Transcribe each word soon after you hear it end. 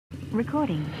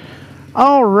Recording.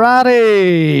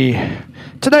 Alrighty.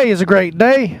 Today is a great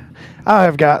day. I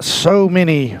have got so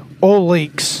many oil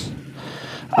leaks.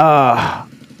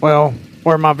 Well,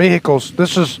 where my vehicles,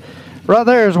 this is, right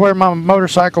there is where my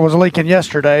motorcycle was leaking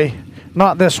yesterday.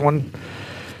 Not this one,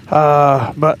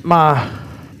 but my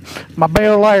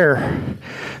Bel Air.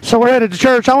 So we're headed to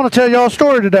church. I want to tell y'all a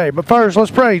story today, but first let's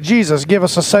pray. Jesus, give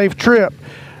us a safe trip.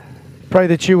 Pray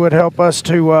that you would help us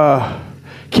to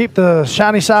keep the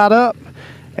shiny side up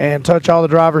and touch all the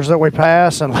drivers that we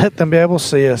pass and let them be able to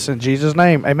see us. In Jesus'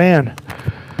 name, amen.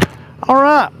 All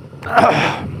right.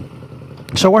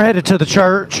 So we're headed to the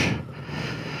church.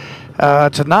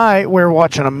 Tonight we're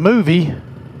watching a movie.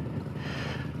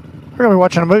 We're going to be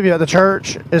watching a movie at the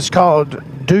church. It's called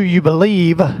Do You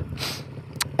Believe?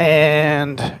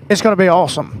 And it's going to be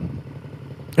awesome.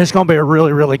 It's going to be a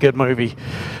really, really good movie.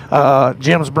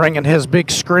 Jim's bringing his big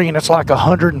screen. It's like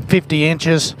 150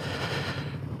 inches.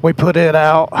 We put it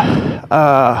out,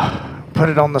 put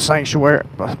it on the sanctuary,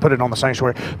 put it on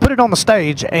the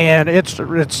stage, and it's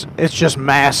just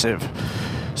massive.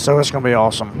 So it's going to be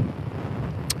awesome.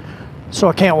 So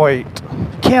I can't wait.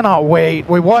 Cannot wait.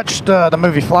 We watched the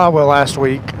movie Flywheel last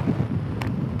week.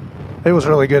 It was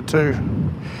really good too.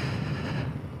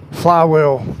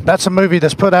 Flywheel. That's a movie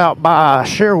that's put out by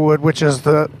Sherwood, which is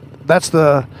the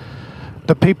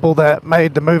people that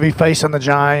made the movie Facing the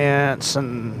Giants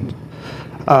and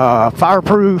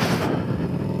Fireproof.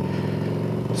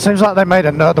 Seems like they made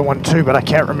another one too, but I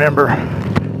can't remember.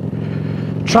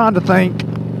 Trying to think.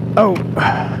 Oh,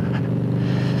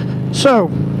 so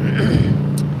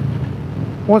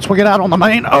once we get out on the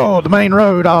main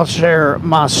road, I'll share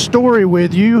my story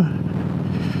with you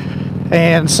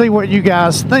and see what you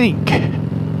guys think.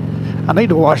 I need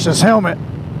to wash this helmet.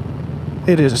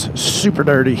 It is super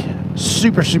dirty,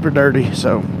 super dirty.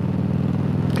 So,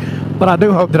 but I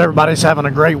do hope that everybody's having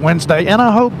a great Wednesday, and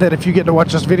I hope that if you get to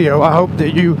watch this video, I hope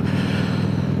that you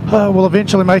will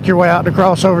eventually make your way out to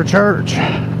Crossover Church.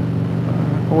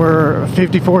 We're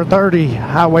 5430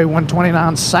 Highway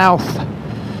 129 South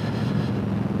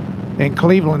in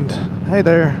Cleveland. Hey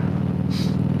there.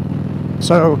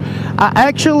 So I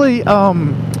actually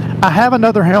I have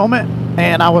another helmet,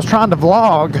 and I was trying to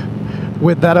vlog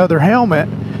with that other helmet,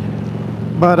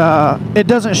 but it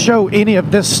doesn't show any of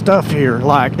this stuff here.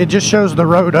 Like, it just shows the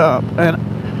road up,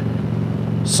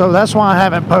 and so that's why I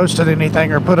haven't posted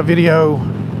anything or put a video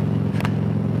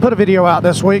out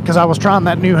this week, because I was trying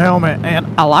that new helmet, and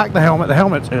I like the helmet. The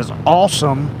helmet is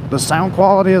awesome. The sound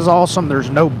quality is awesome.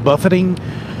 There's no buffeting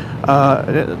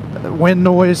wind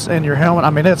noise in your helmet.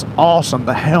 I mean, it's awesome.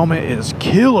 The helmet is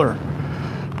killer.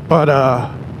 But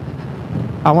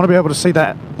I want to be able to see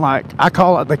that. Like, I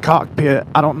call it the cockpit.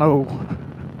 I don't know.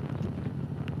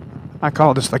 I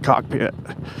call this the cockpit.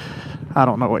 I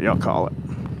don't know what y'all call it.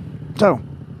 So,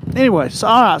 anyway, so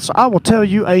all right. So I will tell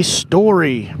you a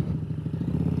story.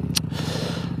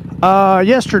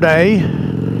 Yesterday,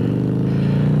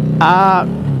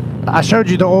 I showed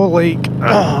you the oil leak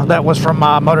that was from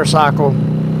my motorcycle.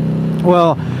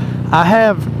 Well,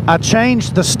 I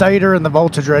changed the stator and the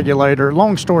voltage regulator.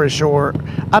 Long story short,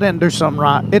 I didn't do something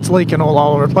right. It's leaking oil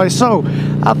all over the place. So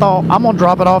I thought, I'm going to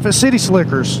drop it off at City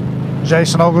Slickers.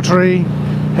 Jason Ogletree,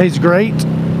 he's great.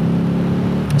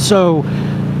 So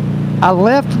I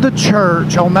left the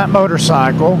church on that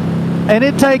motorcycle, and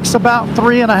it takes about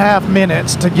 3.5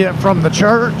 minutes to get from the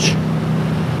church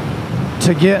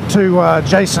to get to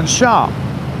Jason's shop.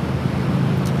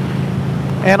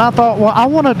 And I thought, well, I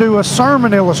want to do a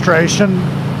sermon illustration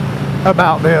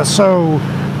about this. So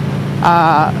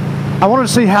I wanted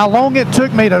to see how long it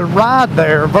took me to ride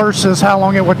there versus how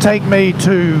long it would take me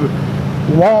to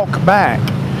walk back.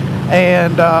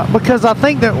 And because I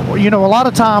think that, you know, a lot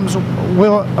of times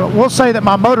we'll say that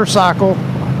my motorcycle,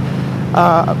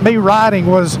 me riding,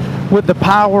 was with the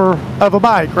power of a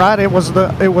bike, right? It was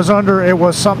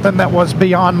something that was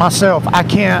beyond myself. I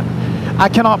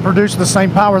cannot produce the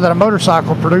same power that a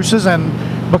motorcycle produces, and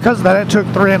because of that, it took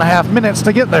 3.5 minutes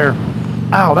to get there.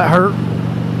 Ow, that hurt.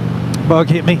 Bug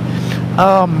hit me.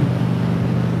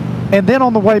 And then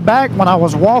on the way back, when I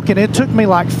was walking, it took me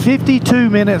like 52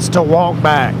 minutes to walk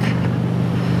back.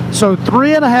 So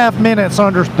 3.5 minutes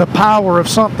under the power of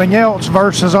something else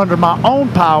versus under my own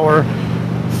power,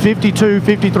 52,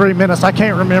 53 minutes. I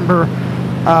can't remember.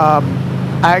 I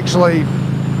actually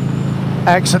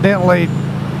accidentally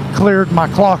cleared my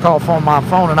clock off on my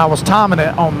phone, and I was timing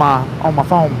it on my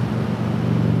phone.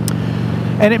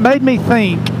 And it made me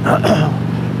think,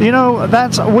 you know,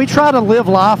 we try to live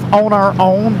life on our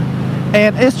own,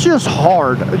 and it's just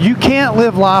hard. You can't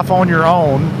live life on your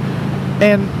own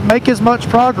and make as much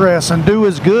progress and do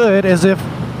as good as if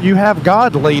you have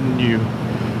God leading you.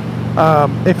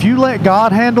 If you let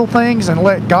God handle things and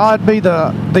let God be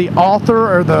the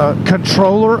author or the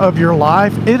controller of your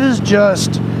life,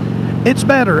 it's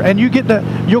better, and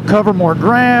you'll cover more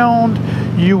ground.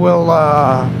 You will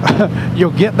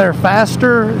you'll get there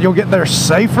faster. You'll get there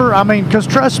safer. I mean, because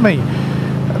trust me,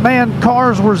 man,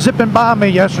 cars were zipping by me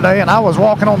yesterday, and I was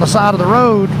walking on the side of the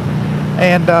road,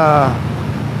 and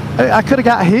I could have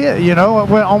got hit, you know.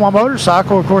 On my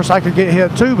motorcycle, of course, I could get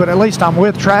hit too, but at least I'm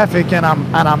with traffic and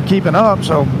I'm keeping up.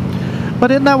 So,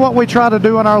 but isn't that what we try to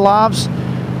do in our lives?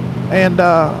 And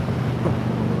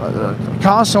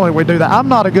constantly we do that. I'm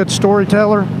not a good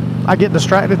storyteller. I get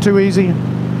distracted too easy,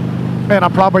 and I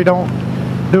probably don't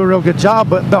do a real good job.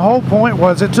 But the whole point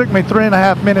was, it took me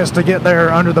 3.5 minutes to get there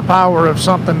under the power of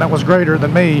something that was greater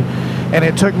than me, and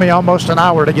it took me almost an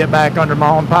hour to get back under my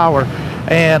own power.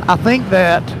 And I think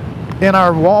that in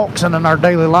our walks and in our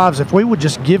daily lives, if we would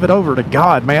just give it over to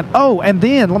God, man. Oh, and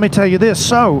then let me tell you this.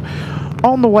 So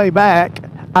on the way back,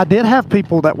 I did have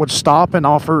people that would stop and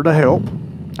offer to help.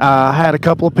 I had a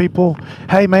couple of people,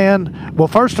 hey man, well,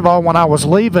 first of all, when I was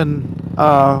leaving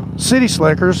City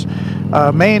Slickers,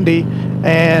 Mandy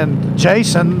and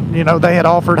Jason, you know, they had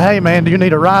offered, hey man, do you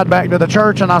need a ride back to the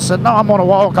church? And I said, no, I'm going to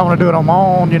walk. I want to do it on my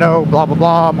own, you know, blah, blah,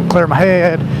 blah. I'm going to clear my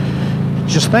head.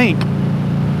 Just think.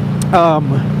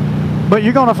 But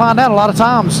you're going to find out a lot of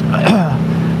times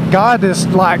God is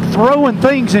like throwing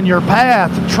things in your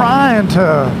path,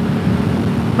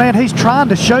 He's trying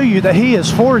to show you that He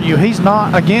is for you. He's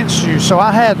not against you. So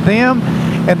I had them,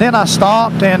 and then I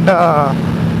stopped, and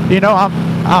you know,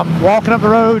 I'm walking up the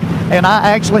road, and I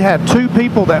actually had 2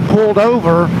 people that pulled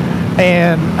over,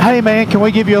 and hey man, can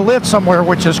we give you a lift somewhere?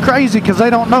 Which is crazy because they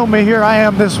don't know me. Here I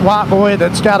am, this white boy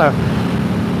that's got a,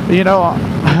 you know,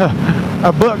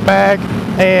 a book bag,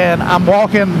 and I'm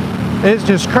walking. It's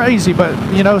just crazy. But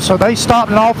you know, so they stopped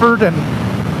and offered, and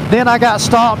then I got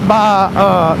stopped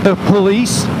by the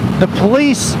police.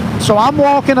 So I'm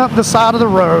walking up the side of the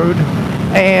road,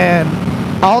 and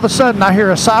all of a sudden I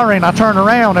hear a siren. I turn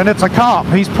around, and it's a cop.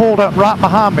 He's pulled up right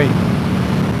behind me,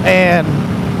 and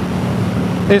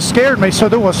it scared me. So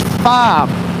there was five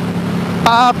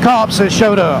cops that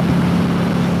showed up,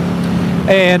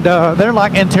 and they're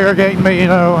like interrogating me, you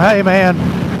know, hey man,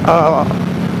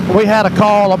 we had a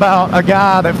call about a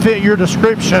guy that fit your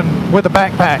description with a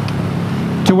backpack.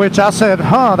 To which I said,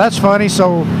 that's funny.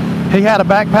 So he had a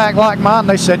backpack like mine?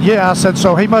 They said, yeah. I said,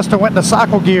 so he must have went to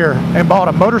Cycle Gear and bought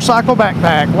a motorcycle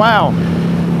backpack. Wow.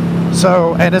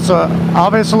 So, and it's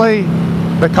obviously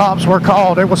the cops were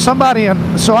called. It was somebody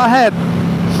so I had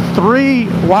 3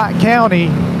 White County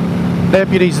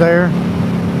deputies there,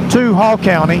 2 Hall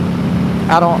County.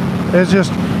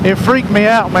 It freaked me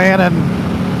out, man.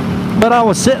 But I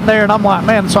was sitting there, and I'm like,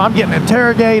 man, so I'm getting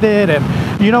interrogated,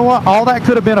 and you know what? All that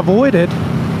could have been avoided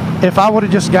if I would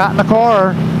have just got in the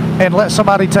car and let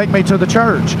somebody take me to the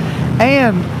church.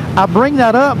 And I bring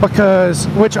that up because,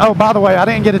 by the way, I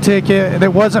didn't get a ticket.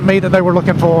 It wasn't me that they were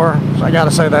looking for. So I got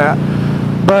to say that.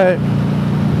 But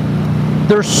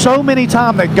there's so many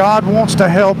times that God wants to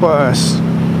help us,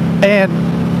 and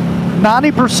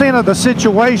 90% of the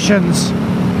situations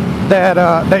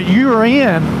that you're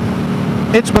in,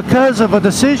 it's because of a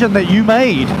decision that you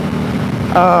made.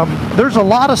 There's a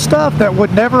lot of stuff that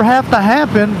would never have to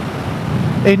happen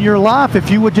in your life if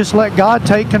you would just let God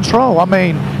take control. I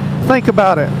mean, think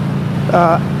about it.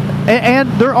 And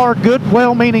there are good,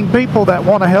 well-meaning people that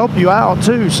want to help you out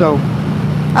too. So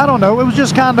I don't know. It was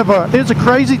just kind of it's a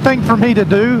crazy thing for me to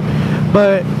do,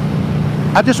 but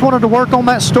I just wanted to work on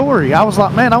that story. I was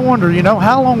like, man, I wonder, you know,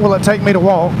 how long will it take me to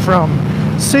walk from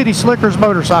City Slickers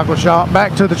motorcycle shop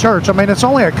back to the church? I mean, it's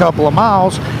only a couple of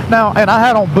miles now, and I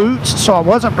had on boots, so I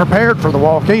wasn't prepared for the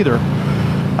walk either.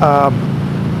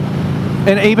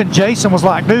 And even Jason was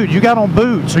like, dude, you got on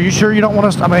boots, are you sure you don't want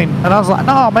us and I was like,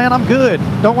 no man, I'm good,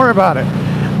 don't worry about it.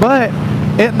 But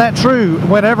isn't that true?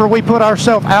 Whenever we put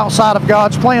ourselves outside of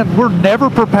God's plan, we're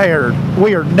never prepared.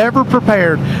 We are never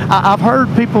prepared. I've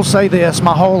heard people say this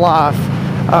my whole life.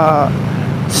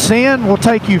 Sin will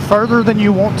take you further than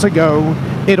you want to go.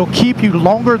 It'll keep you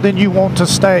longer than you want to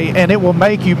stay, and it will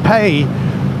make you pay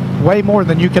way more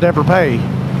than you could ever pay.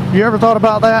 You ever thought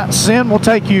about that? Sin will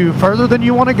take you further than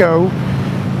you want to go,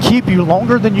 keep you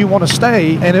longer than you want to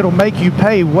stay, and it'll make you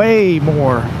pay way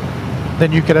more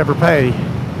than you could ever pay.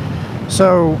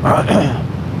 So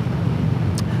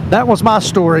that was my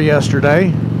story yesterday,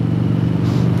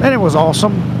 and it was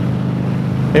awesome.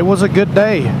 It was a good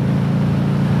day.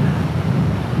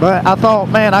 But I thought,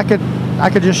 man, I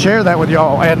could just share that with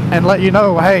y'all and let you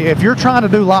know, hey, if you're trying to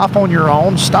do life on your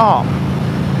own, stop.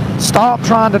 Stop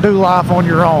trying to do life on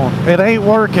your own. It ain't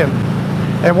working.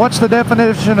 And what's the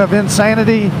definition of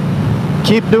insanity?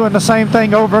 Keep doing the same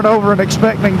thing over and over and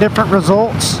expecting different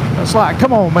results. It's like,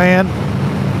 come on, man.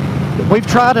 We've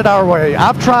tried it our way.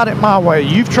 I've tried it my way.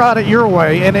 You've tried it your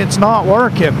way, and it's not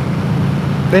working.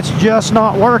 It's just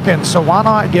not working. So why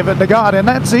not give it to God? And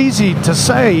that's easy to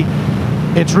say.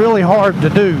 It's really hard to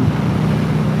do.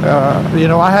 You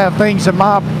know, I have things in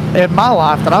my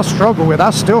life that I struggle with. I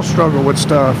still struggle with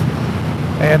stuff.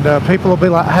 And people will be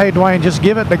like, hey, Dwayne, just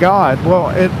give it to God.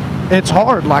 Well, it's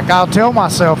hard. Like, I'll tell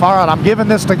myself, all right, I'm giving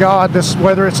this to God, this,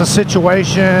 whether it's a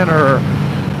situation or,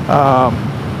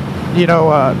 you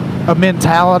know, a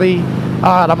mentality. All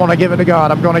right, I'm going to give it to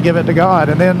God. I'm going to give it to God.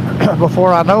 And then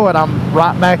before I know it, I'm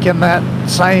right back in that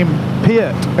same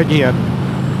pit again.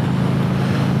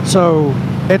 So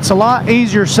it's a lot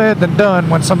easier said than done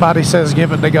when somebody says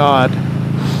give it to God.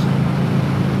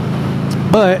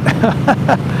 But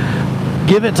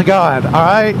give it to God, all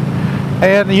right?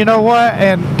 And you know what?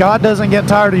 And God doesn't get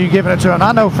tired of you giving it to him. And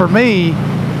I know for me, if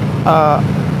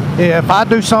I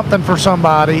do something for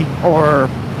somebody, or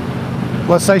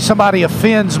let's say somebody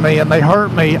offends me and they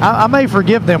hurt me, I may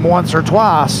forgive them once or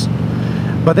twice.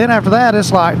 But then after that,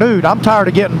 it's like, dude, I'm tired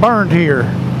of getting burned here.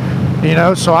 You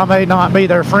know, so I may not be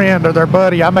their friend or their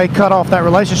buddy. I may cut off that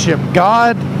relationship.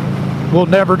 God will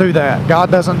never do that.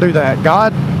 God doesn't do that.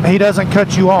 God, he doesn't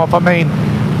cut you off. I mean,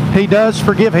 he does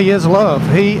forgive. He is love.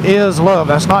 He is love.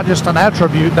 That's not just an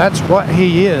attribute. That's what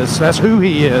he is. That's who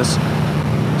he is.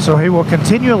 So he will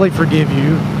continually forgive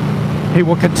you. He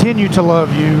will continue to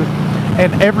love you.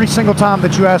 And every single time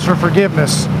that you ask for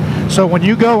forgiveness. So when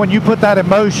you go and you put that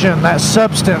emotion, that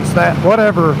substance, that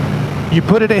whatever, you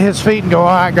put it at his feet and go, all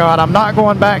right, God, I'm not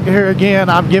going back here again.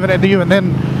 I'm giving it to you. And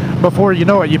then before you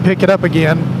know it, you pick it up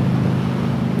again.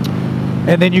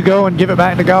 And then you go and give it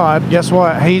back to God. Guess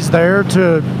what? He's there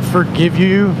to forgive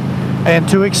you and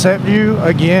to accept you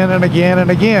again and again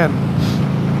and again.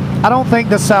 I don't think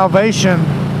that salvation,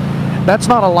 that's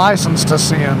not a license to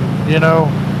sin, you know.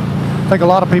 I think a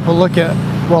lot of people look at,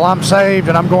 well, I'm saved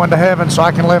and I'm going to heaven so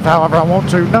I can live however I want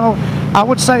to. No, I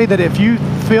would say that if you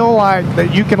feel like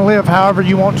that you can live however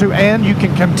you want to, and you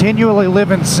can continually live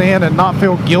in sin and not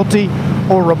feel guilty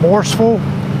or remorseful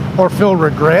or feel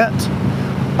regret,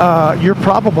 you're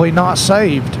probably not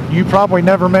saved. You probably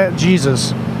never met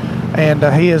Jesus, and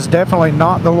he is definitely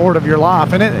not the Lord of your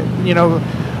life. And it, you know,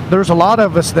 there's a lot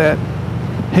of us that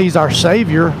he's our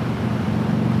Savior,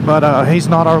 but he's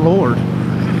not our Lord.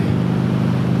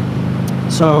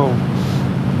 So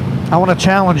I want to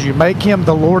challenge you. Make him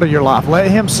the Lord of your life.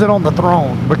 Let him sit on the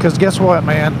throne. Because guess what,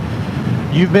 man?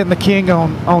 You've been the king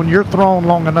on your throne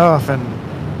long enough,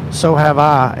 and so have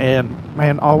I. And,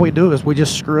 man, all we do is we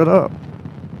just screw it up.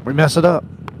 We mess it up.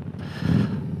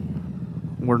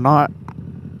 We're not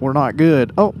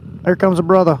good. Oh, there comes a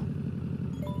brother.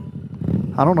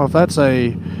 I don't know if that's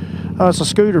a... Oh, it's a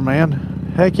scooter,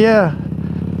 man. Heck yeah.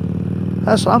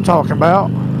 That's what I'm talking about.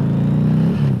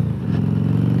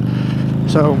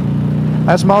 So...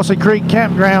 that's Mossy Creek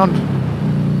Campground.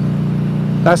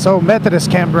 That's the old Methodist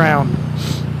campground.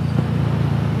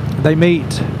 They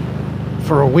meet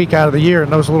for a week out of the year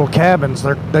in those little cabins.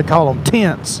 They call them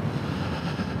tents.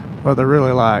 But they're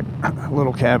really like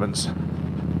little cabins.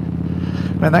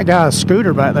 Man, that guy's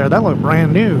scooter back there, that looked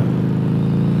brand new.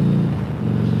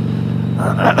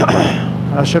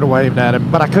 I should have waved at him,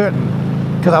 but I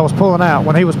couldn't because I was pulling out.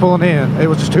 When he was pulling in, it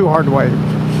was just too hard to wave.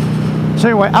 So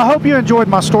anyway, I hope you enjoyed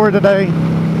my story today.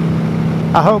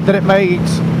 I hope that it made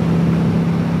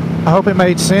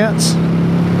sense.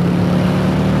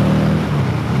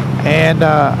 And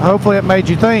hopefully it made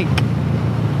you think.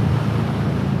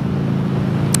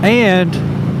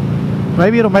 And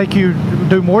maybe it'll make you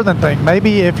do more than think.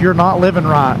 Maybe if you're not living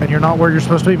right and you're not where you're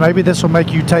supposed to be, maybe this will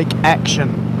make you take action.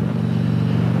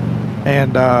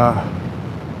 And that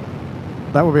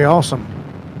would be awesome.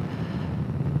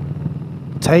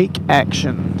 Take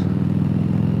action.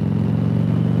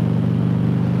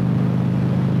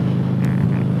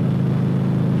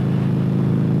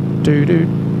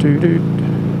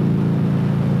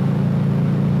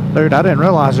 Dude, I didn't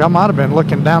realize y'all might have been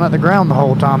looking down at the ground the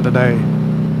whole time today.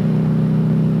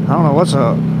 I don't know what's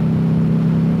up.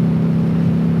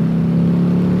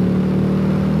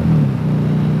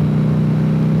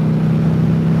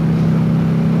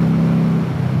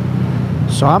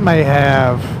 So I may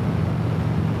have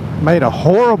made a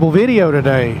horrible video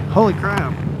today. Holy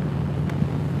crap.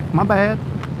 My bad.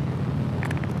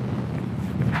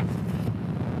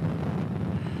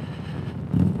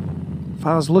 If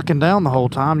I was looking down the whole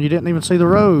time, you didn't even see the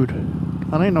road.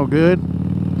 That ain't no good.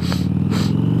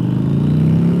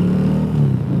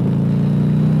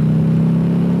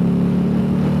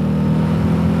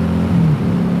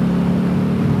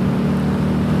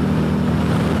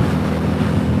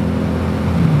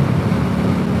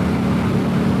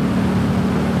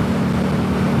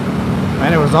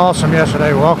 was awesome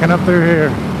yesterday walking up through here.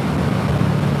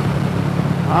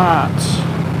 Alright.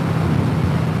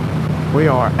 We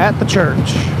are at the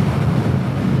church.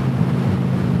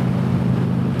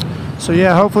 So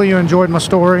yeah, hopefully you enjoyed my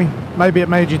story. Maybe it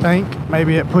made you think.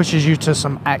 Maybe it pushes you to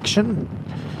some action.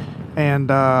 And,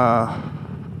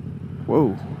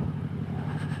 whoa.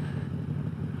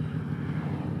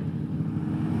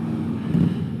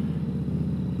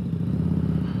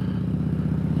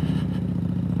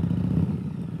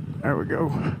 There we go.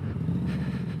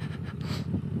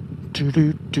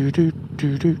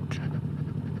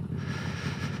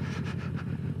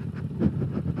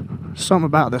 Something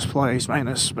about this place, man,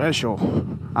 it's special.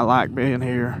 I like being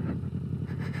here.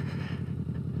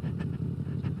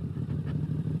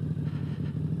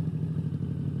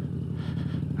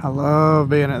 I love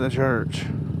being at the church.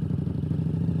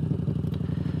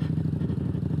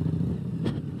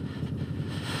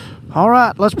 All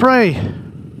right, let's pray.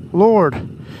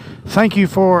 Lord, thank you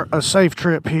for a safe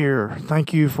trip here.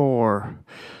 Thank you for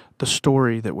the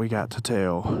story that we got to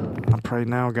tell. I pray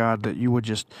now, God, that you would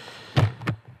just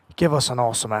give us an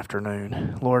awesome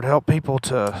afternoon. Lord, help people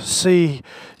to see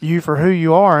you for who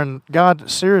you are. And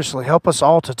God, seriously, help us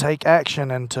all to take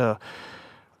action and to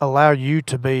allow you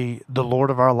to be the Lord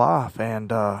of our life. And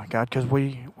God, because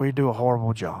we do a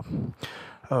horrible job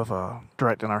of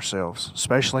directing ourselves,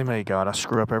 especially me, God. I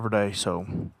screw up every day, so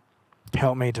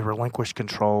help me to relinquish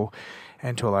control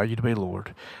and to allow you to be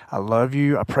Lord. I love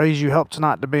you. I praise you. Help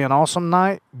tonight to be an awesome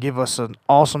night. Give us an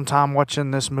awesome time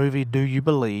watching this movie, Do You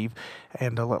Believe?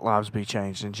 And to let lives be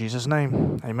changed. In Jesus'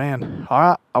 name, amen. All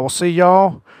right, I will see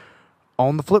y'all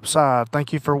on the flip side.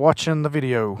 Thank you for watching the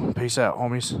video. Peace out,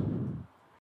 homies.